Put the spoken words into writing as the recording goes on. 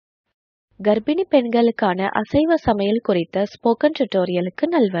கர்ப்பிணி பெண்களுக்கான அசைவ சமையல் குறித்த ஸ்போக்கன் டியூட்டோரியலுக்கு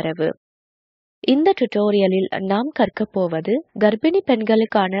நல்வரவு. இந்த டியூட்டோரியலில் நாம் கற்கப் போவது கர்ப்பிணி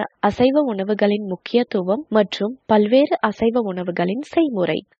பெண்களுக்கான அசைவ உணவுகளின் முக்கியத்துவம் மற்றும் பல்வேறு அசைவ உணவுகளின்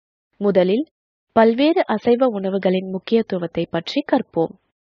செய்முறை. முதலில் பல்வேறு அசைவ உணவுகளின் முக்கியத்துவத்தை பற்றி கற்போம்.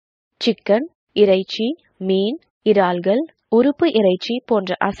 சிக்கன், இறைச்சி, மீன், இறால்கள், உறுப்பு இறைச்சி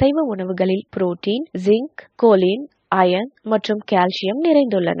போன்ற அசைவ உணவுகளில் புரோட்டீன், ஜிங்க், கோலின், அயர்ன் மற்றும் கால்சியம்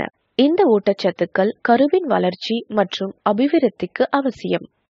நிறைந்துள்ளன. இந்த ஊட்டச்சத்துக்கள் கருவின் வளர்ச்சி மற்றும் அபிவிருத்திக்கு அவசியம்.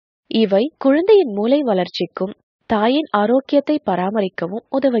 இவை குழந்தையின் மூளை வளர்ச்சிக்கும் தாயின் ஆரோக்கியத்தை பராமரிக்கவும்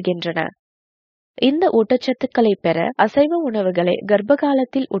உதவுகின்றன. இந்த ஊட்டச்சத்துக்களை பெற அசைவ உணவுகளை கர்ப்ப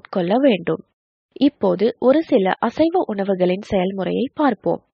காலத்தில் உட்கொள்ள வேண்டும். இப்போது ஒரு சில அசைவ உணவுகளின் செயல்முறையை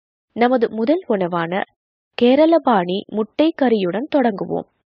பார்ப்போம். நமது முதல் உணவான கேரள பாணி முட்டை கறியுடன் தொடங்குவோம்.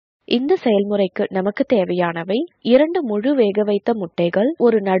 இந்த செயல்முறைக்கு நமக்கு தேவையானவை 2 முழு வேக வைத்த முட்டைகள்,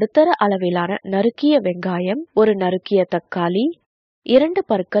 ஒரு நடுத்தர அளவிலான நறுக்கிய வெங்காயம், ஒரு நறுக்கிய தக்காளி, 2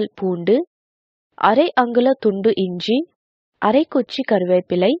 பற்கள் பூண்டு, அரை அங்குல துண்டு இஞ்சி, அரை குச்சி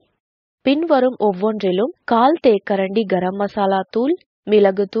கருவேப்பிலை. பின்வரும் ஒவ்வொன்றிலும் 1/4 தேக்கரண்டி கரம் மசாலா தூள்,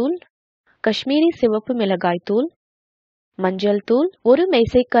 மிளகு தூள், காஷ்மீரி சிவப்பு மிளகாய் தூள், மஞ்சள் தூள், 1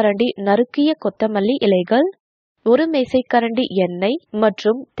 மேசைக்கரண்டி நறுக்கிய கொத்தமல்லி இலைகள், 1 மேசைக்கரண்டி எண்ணெய்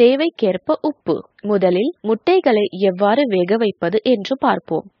மற்றும் தேவைக்கேற்ப உப்பு. முதலில் முட்டைகளை எவ்வாறு வேக வைப்பது என்று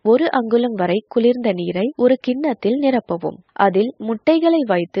பார்ப்போம். 1 அங்குலம் வரை குளிர்ந்த நீரை ஒரு கிண்ணத்தில் நிரப்பவும். அதில் முட்டைகளை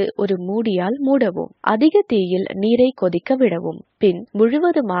வைத்து ஒரு மூடியால் மூடவும். அதிக தீயில் நீரை கொதிக்க விடவும். பின்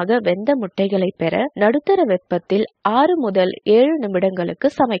முழுவதுமாக வெந்த முட்டைகளை பெற நடுத்தர வெப்பத்தில் 6 முதல் 7 நிமிடங்களுக்கு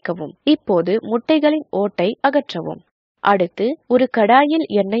சமைக்கவும். இப்போது முட்டைகளின் ஓட்டை அகற்றவும். அடுத்து ஒரு கடாயில்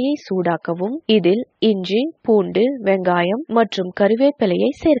எண்ணெயை சூடாக்கவும். இதில் இஞ்சி, பூண்டு, வெங்காயம் மற்றும் கருவேப்பிலையை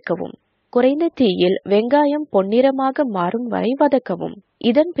சேர்க்கவும். குறைந்த தீயில் வெங்காயம் பொன்னிறமாக மாறும் வரை வதக்கவும்.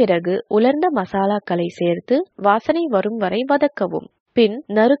 இதன் பிறகு உலர்ந்த மசாலாக்களை சேர்த்து வாசனை வரும் வரை வதக்கவும். பின்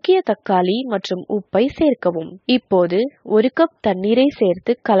நறுக்கிய தக்காளி மற்றும் உப்பை சேர்க்கவும். இப்போது 1 கப் தண்ணீரை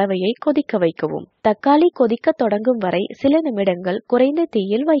சேர்த்து கலவையை கொதிக்க வைக்கவும். தக்காளி கொதிக்க தொடங்கும் வரை சில நிமிடங்கள் குறைந்த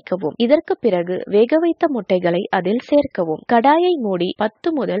தீயில் வைக்கவும். இதற்கு பிறகு வேக வைத்த முட்டைகளை அதில் சேர்க்கவும். கடாயை மூடி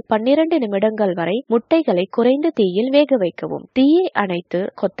 10 முதல் 12 நிமிடங்கள் வரை முட்டைகளை குறைந்த தீயில் வேக வைக்கவும். தீயை அணைத்து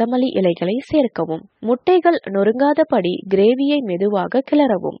கொத்தமல்லி இலைகளை சேர்க்கவும். முட்டைகள் நொறுங்காதபடி கிரேவியை மெதுவாக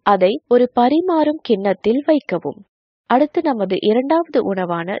கிளறவும். அதை ஒரு பரிமாறும் கிண்ணத்தில் வைக்கவும். அடுத்து நமது இரண்டாவது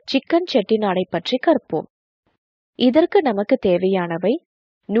உணவான சிக்கன் செட்டிநாடை பற்றி கற்போம். இதற்கு நமக்கு தேவையானவை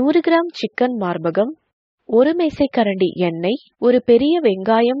 100 கிராம் சிக்கன் மார்பகம், 1 மேசைக்கரண்டி எண்ணெய், ஒரு பெரிய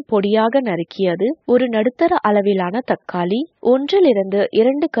வெங்காயம் பொடியாக நறுக்கியது, ஒரு நடுத்தர அளவிலான தக்காளி, 1 லிருந்து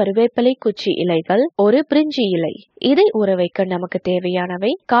 2 கருவேப்பிலை குச்சி இலைகள், ஒரு பிரிஞ்சி இலை. இதை ஊற வைக்க நமக்கு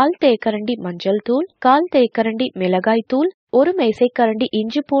தேவையானவை 1/4 தேக்கரண்டி மஞ்சள் தூள், 1/4 தேக்கரண்டி மிளகாய் தூள், 1 மேசைக்கரண்டி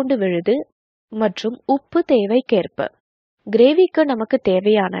இஞ்சி பூண்டு விழுது மற்றும் உப்பு தேவைக்கேற்ப. கிரேவிக்கு நமக்கு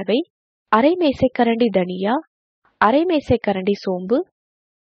தேவையானவை அரை மேசைக்கரண்டி தனியா, அரை மேசைக்கரண்டி சோம்பு,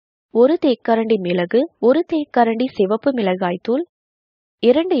 1 தேக்கரண்டி மிளகு, 1 தேக்கரண்டி சிவப்பு மிளகாய் தூள்,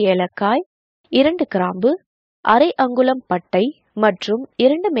 2 ஏலக்காய், 2 கிராம்பு, அரை அங்குலம் பட்டை மற்றும்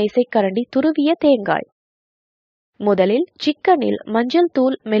 2 மேசைக்கரண்டி துருவிய தேங்காய். முதலில் சிக்கனில் மஞ்சள்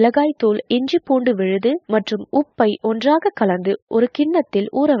தூள், மிளகாய் தூள், இஞ்சி பூண்டு விழுது மற்றும் உப்பை ஒன்றாக கலந்து ஒரு கிண்ணத்தில்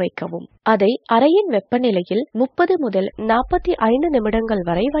ஊற வைக்கவும். அதை அறையின் வெப்பநிலையில் 30 முதல் 45 நிமிடங்கள்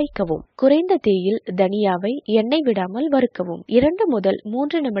வரை வைக்கவும். குறைந்த தீயில் தனியாவை எண்ணெய் விடாமல் வறுக்கவும். 2 முதல்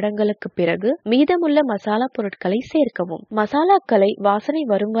 3 நிமிடங்களுக்கு பிறகு மீதமுள்ள மசாலா பொருட்களை சேர்க்கவும். மசாலாக்களை வாசனை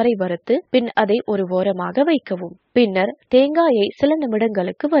வரும் வரை வறுத்து பின் அதை ஒரு ஓரமாக வைக்கவும். பின்னர் தேங்காயை சில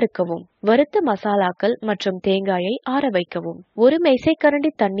நிமிடங்களுக்கு வறுக்கவும். வறுத்த மசாலாக்கள் மற்றும் தேங்காயை ஆற வைக்கவும். 1 மேசைக்கரண்டி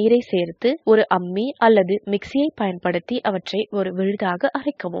தண்ணீரை சேர்த்து ஒரு அம்மி அல்லது மிக்சியை பயன்படுத்தி அவற்றை ஒரு விழுதாக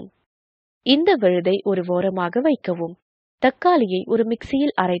அரைக்கவும். இந்த விழுதை ஒரு ஓரமாக வைக்கவும். தக்காளியை ஒரு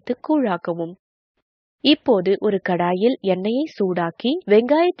மிக்சியில் அரைத்து கூழாக்கவும். இப்போது ஒரு கடாயில் எண்ணெயை சூடாக்கி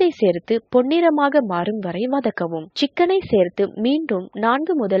வெங்காயத்தை சேர்த்து பொன்னிறமாக மாறும் வரை வதக்கவும். சிக்கனை சேர்த்து மீண்டும்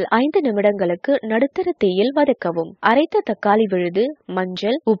 4 முதல் 5 நிமிடங்களுக்கு நடுத்தர தீயில் வதக்கவும். அரைத்த தக்காளி விழுது,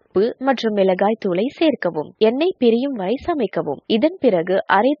 மஞ்சள், உப்பு மற்றும் மிளகாய் தூளை சேர்க்கவும். எண்ணெய் பிரியும் வரை சமைக்கவும். இதன் பிறகு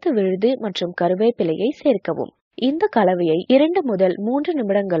அரைத்த விழுது மற்றும் கருவேப்பிலையை சேர்க்கவும். இந்த கலவையை 2 முதல் 3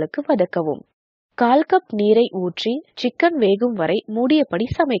 நிமிடங்களுக்கு வதக்கவும். 1/4 கப் நீரை ஊற்றி சிக்கன் வேகும் வரை மூடியபடி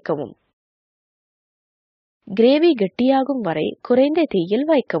சமைக்கவும். கிரேவி கெட்டியாகும் வரை குறைந்த தீயில்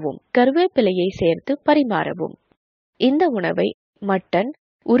வைக்கவும். கருவேப்பிலையை சேர்த்து பரிமாறவும். இந்த உணவை மட்டன்,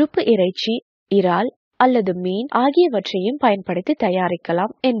 உறுப்பு இறைச்சி, இறால் அல்லது மீன் ஆகியவற்றையும் பயன்படுத்தி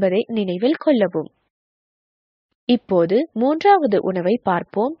தயாரிக்கலாம் என்பதை நினைவில் கொள்ளவும். இப்போது மூன்றாவது உணவை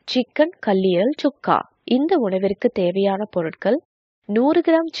பார்ப்போம். சிக்கன் கல்லீரல் சுக்கா. இந்த உணவிற்கு தேவையான பொருட்கள் 100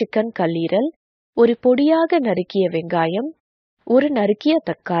 கிராம் சிக்கன் கல்லீரல், ஒரு பொடியாக நறுக்கிய வெங்காயம், ஒரு நறுக்கிய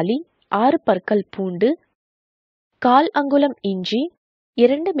தக்காளி, 6 பற்கள் பூண்டு, 1/4 அங்குலம் இஞ்சி,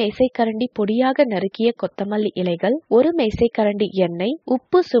 2 மேசைக்கரண்டி பொடியாக நறுக்கிய கொத்தமல்லி இலைகள், 1 மேசைக்கரண்டி எண்ணெய்,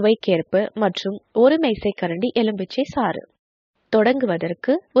 உப்பு சுவைக்கேற்ப மற்றும் 1 மேசைக்கரண்டி எலுமிச்சை சாறு.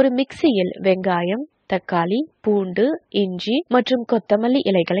 தொடங்குவதற்கு ஒரு மிக்சியில் வெங்காயம், தக்காளி, பூண்டு, இஞ்சி மற்றும் கொத்தமல்லி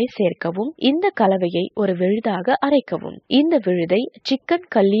இலைகளை சேர்க்கவும். இந்த கலவையை ஒரு விழுதாக அரைக்கவும். இந்த விழுதை சிக்கன்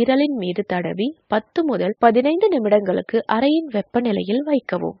கல்லீரலின் மீது தடவி 10 முதல் 15 நிமிடங்களுக்கு அறையின் வெப்பநிலையில்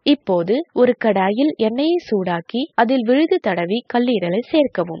வைக்கவும். இப்போது ஒரு கடாயில் எண்ணெயை சூடாக்கி அதில் விழுது தடவி கல்லீரலை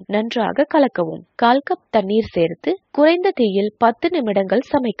சேர்க்கவும். நன்றாக கலக்கவும். 1/4 கப் தண்ணீர் சேர்த்து குறைந்த தீயில் 10 நிமிடங்கள்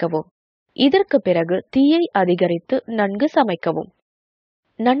சமைக்கவும். இதற்கு பிறகு தீயை அதிகரித்து நன்கு சமைக்கவும்.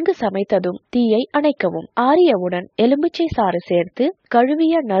 நன்கு சமைத்ததும் தீயை அணைக்கவும். ஆறியவுடன் எலுமிச்சை சாறு சேர்த்து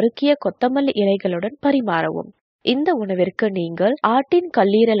கழுவிய நறுக்கிய கொத்தமல்லி இலைகளுடன் பரிமாறவும். இந்த உணவிற்கு நீங்கள் ஆட்டின்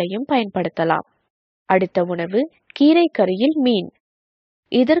கல்லீரலையும் பயன்படுத்தலாம். அடுத்த உணவு கீரை கறியில் மீன்.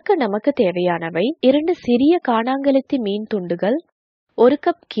 இதற்கு நமக்கு தேவையானவை 2 சிறிய காணாங்கெளுத்தி மீன் துண்டுகள், 1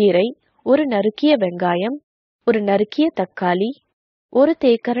 கப் கீரை, 1 நறுக்கிய வெங்காயம், 1 நறுக்கிய தக்காளி, 1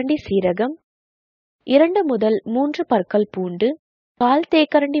 தேக்கரண்டி சீரகம், 2 முதல் 3 பற்கள் பூண்டு, 1/4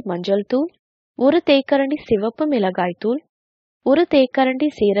 தேக்கரண்டி மஞ்சள் தூள், 1 தேக்கரண்டி சிவப்பு மிளகாய் தூள், 1 தேக்கரண்டி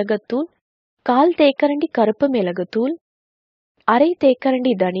சீரகத்தூள், 1/4 தேக்கரண்டி கருப்பு மிளகுத்தூள், 1/2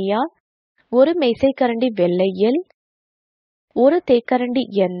 தேக்கரண்டி தனியா, 1 மேசைக்கரண்டி வெள்ளை எள், 1 தேக்கரண்டி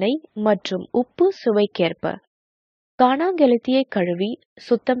எண்ணெய் மற்றும் உப்பு சுவைக்கேற்ப. காணாங்கெளுத்தியை கழுவி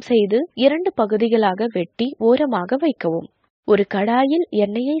சுத்தம் செய்து 2 பகுதிகளாக வெட்டி ஓரமாக வைக்கவும். ஒரு கடாயில்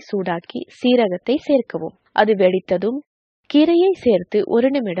எண்ணெயை சூடாக்கி சீரகத்தை சேர்க்கவும். அது வெடித்ததும் கீரையை சேர்த்து 1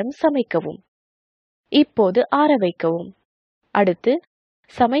 நிமிடம் சமைக்கவும். இப்போது ஆற வைக்கவும். அடுத்து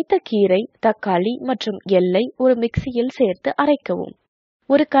சமைத்த கீரை, தக்காளி மற்றும் எள்ளை ஒரு மிக்சியில் சேர்த்து அரைக்கவும்.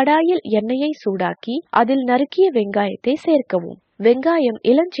 ஒரு கடாயில் எண்ணெயை சூடாக்கி அதில் நறுக்கிய வெங்காயத்தை சேர்க்கவும். வெங்காயம்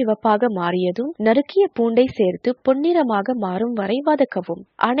இளஞ்சிவப்பாக மாறியதும் நறுக்கிய பூண்டை சேர்த்து பொன்னிறமாக மாறும் வரை வதக்கவும்.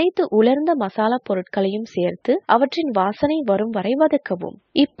 அனைத்து உலர்ந்த மசாலா பொருட்களையும் சேர்த்து அவற்றின் வாசனை வரும் வரை வதக்கவும்.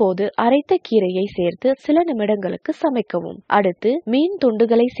 இப்போது அரைத்த கீரையை சேர்த்து சில நிமிடங்களுக்கு சமைக்கவும். அடுத்து மீன்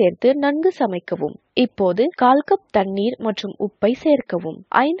துண்டுகளை சேர்த்து நன்கு சமைக்கவும். இப்போது 1/4 கப் தண்ணீர் மற்றும் உப்பை சேர்க்கவும்.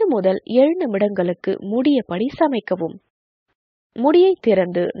 5 முதல் 7 நிமிடங்களுக்கு மூடியபடி சமைக்கவும். மூடியை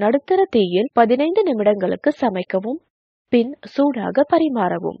திறந்து நடுத்தர தீயில் 15 நிமிடங்களுக்கு சமைக்கவும். பின் சூடாக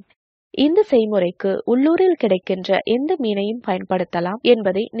பரிமாறவும். இந்த செய்முறைக்கு உள்ளூரில் கிடைக்கின்ற எந்த மீனையும் பயன்படுத்தலாம்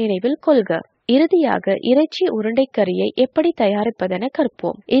என்பதை நினைவில் கொள்க. இறுதியாக இறைச்சி உருண்டைக்கறியை எப்படி தயாரிப்பதென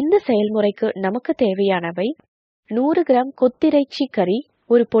கற்போம். இந்த செயல்முறைக்கு நமக்கு தேவையானவை 100 கிராம் கொத்திறைச்சி கறி,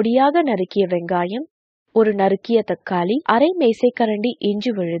 ஒரு பொடியாக நறுக்கிய வெங்காயம், ஒரு நறுக்கிய தக்காளி, 1/2 மேசைக்கரண்டி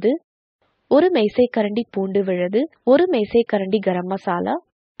இஞ்சி விழுது, 1 மேசைக்கரண்டி பூண்டு விழுது, 1 மேசைக்கரண்டி கரம் மசாலா,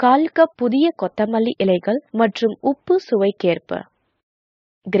 1/4 கப் புதிய கொத்தமல்லி இலைகள் மற்றும் உப்பு சுவைக்கேற்ப.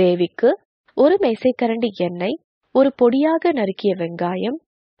 கிரேவிக்கு 1 மேசைக்கரண்டி எண்ணெய், ஒரு பொடியாக நறுக்கிய வெங்காயம்,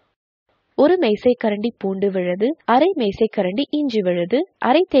 1 மேசைக்கரண்டி பூண்டு விழுது, 1/2 மேசைக்கரண்டி இஞ்சி விழுது,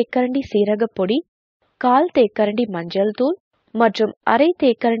 1/2 தேக்கரண்டி சீரகப்பொடி, 1/4 தேக்கரண்டி மஞ்சள் தூள் மற்றும் 1/2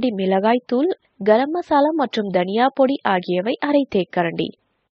 தேக்கரண்டி மிளகாய் தூள், கரம் மசாலா மற்றும் தனியா பொடி ஆகியவை 1/2 தேக்கரண்டி.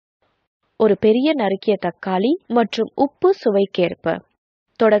 ஒரு பெரிய நறுக்கிய தக்காளி மற்றும் உப்பு சுவைக்கேற்ப.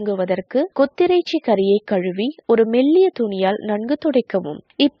 தொடங்குவதற்கு கொத்திறைச்சி கறியை கழுவி ஒரு மெல்லிய துணியால் நன்கு துடைக்கவும்.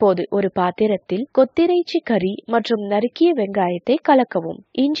 இப்போது ஒரு பாத்திரத்தில் கொத்திறைச்சி கறி மற்றும் நறுக்கிய வெங்காயத்தை கலக்கவும்.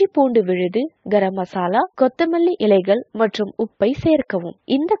 இஞ்சி பூண்டு விழுது, கரம் மசாலா, கொத்தமல்லி இலைகள் மற்றும் உப்பை சேர்க்கவும்.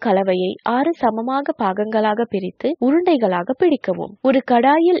 இந்த கலவையை 6 சமமாக பாகங்களாக பிரித்து உருண்டைகளாக பிடிக்கவும். ஒரு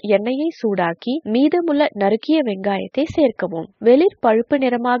கடாயில் எண்ணெயை சூடாக்கி மீதமுள்ள நறுக்கிய வெங்காயத்தை சேர்க்கவும். வெளிர் பழுப்பு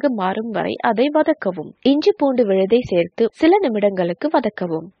நிறமாக மாறும் வரை அதை வதக்கவும். இஞ்சி பூண்டு விழுதை சேர்த்து சில நிமிடங்களுக்கு வதக்கவும்.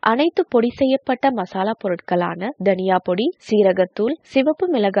 அனைத்து பொடி செய்யப்பட்ட மசாலா பொருட்களான தனியா பொடி, சீரகத்தூள், சிவப்பு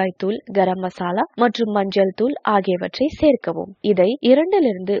மிளகாய் தூள், கரம் மசாலா மற்றும் மஞ்சள் தூள் ஆகியவற்றை சேர்க்கவும். இதை 2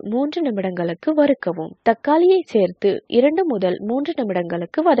 - 3 நிமிடங்களுக்கு வறுக்கவும். தக்காளியை சேர்த்து 2 முதல் 3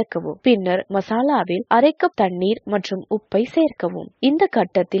 நிமிடங்களுக்கு வதக்கவும். பின்னர் மசாலாவில் 1/2 கப் தண்ணீர் மற்றும் உப்பை சேர்க்கவும். இந்த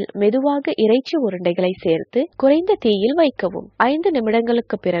கட்டத்தில் மெதுவாக இறைச்சி உருண்டைகளை சேர்த்து குறைந்த தீயில் வைக்கவும். 5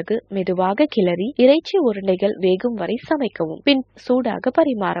 நிமிடங்களுக்கு பிறகு மெதுவாக கிளறி இறைச்சி உருண்டைகள் வேகும் வரை சமைக்கவும். பின் சூடாக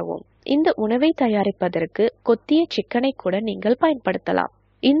பரிமாறவும். இந்த உணவை தயாரிப்பதற்கு கொத்திய சிக்கனை கூட நீங்கள் பயன்படுத்தலாம்.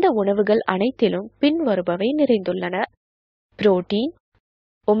 இந்த உணவுகள் அனைத்திலும் பின்வருபவை நிறைந்துள்ளன: protein,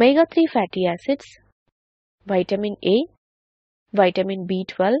 omega 3 fatty acids, vitamin A, vitamin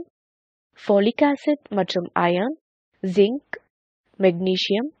B12, folic acid மற்றும் அயர்ன், ஜிங்க்,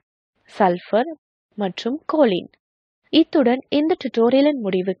 மெக்னீசியம், சல்ஃபர் மற்றும் கோலின். இத்துடன் இந்த டுட்டோரியலின்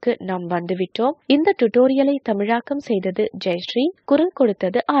முடிவுக்கு நாம் வந்துவிட்டோம். இந்த டுட்டோரியலை தமிழாக்கம் செய்தது ஜெயஸ்ரீ, குரல்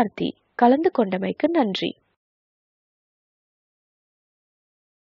கொடுத்தது ஆர்த்தி. கலந்து கொண்டமைக்கு நன்றி.